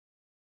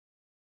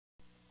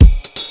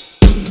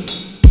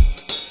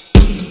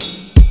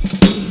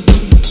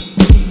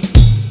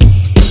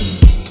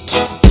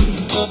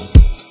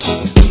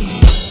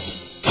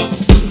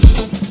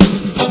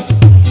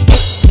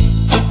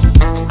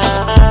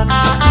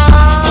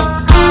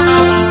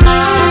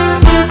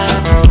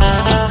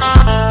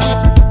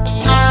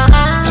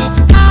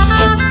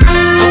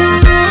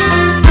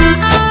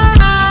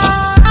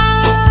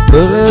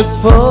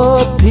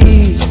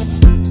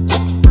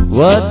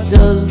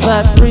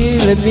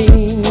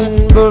mean.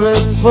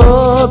 Bullets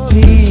for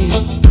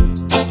peace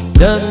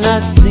does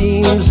not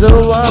seem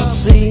so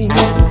obscene.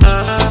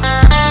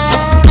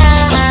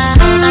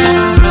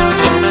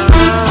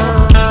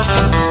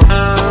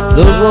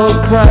 The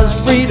world cries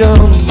freedom,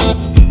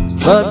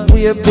 but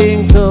we are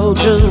being told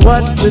just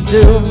what to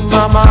do.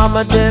 My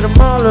mama did them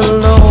all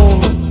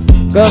alone.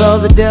 Got all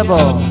the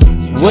devil,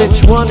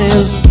 which one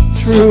is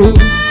true?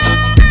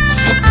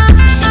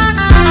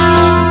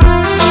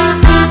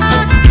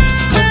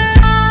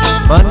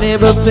 My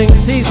neighbor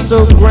thinks he's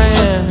so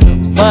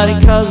grand, but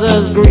he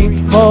causes grief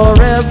for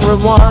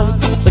everyone.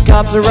 The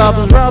cops are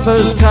robbers,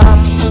 robbers,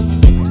 cops.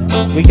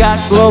 We got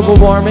global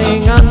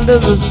warming under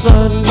the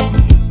sun.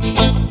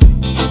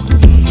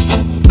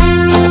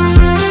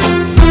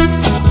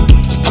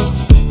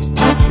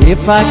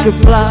 If I could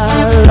fly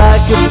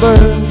like a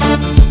bird,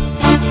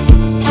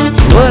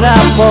 would I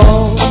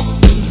fall?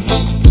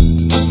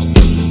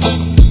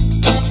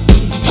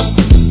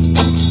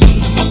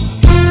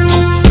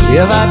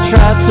 If I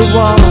tried to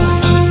walk,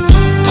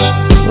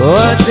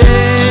 would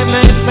they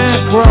make me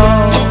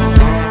crawl?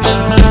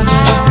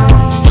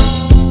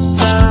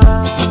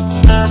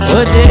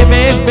 Would they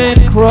make me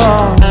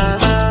crawl?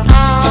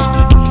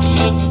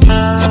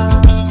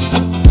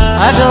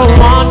 I don't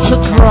want to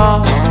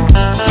crawl.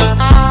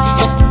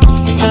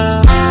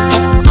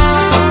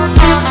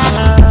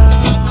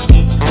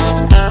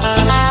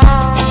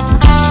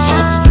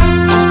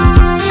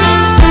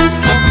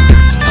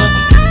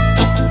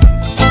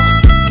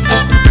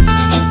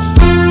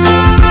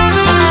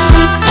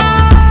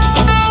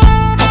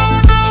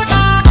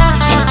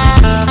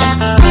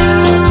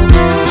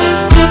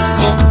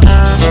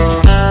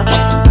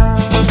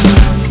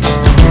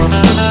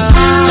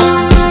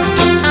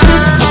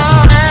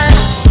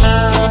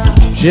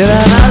 Should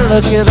I not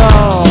look at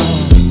all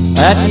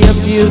at the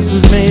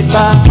abuses made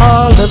by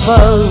all of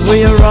us?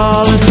 We are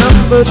all a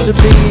number to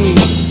be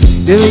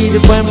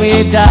deleted when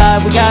we die.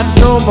 We got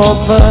no more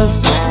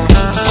fuss.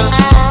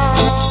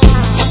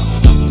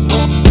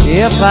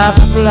 If I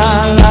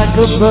fly like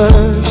a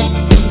bird,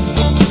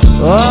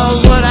 or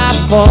would I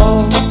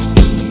fall?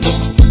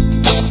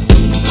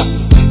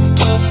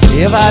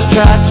 If I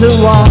tried to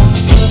walk,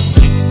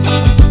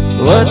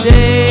 would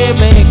they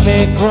make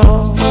me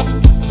crawl?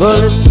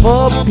 Bullets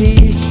for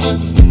peace,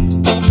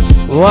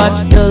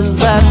 what does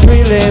that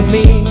really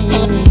mean?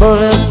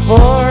 Bullets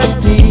for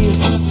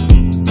peace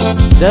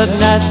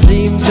does not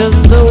seem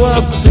just so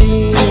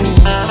obscene.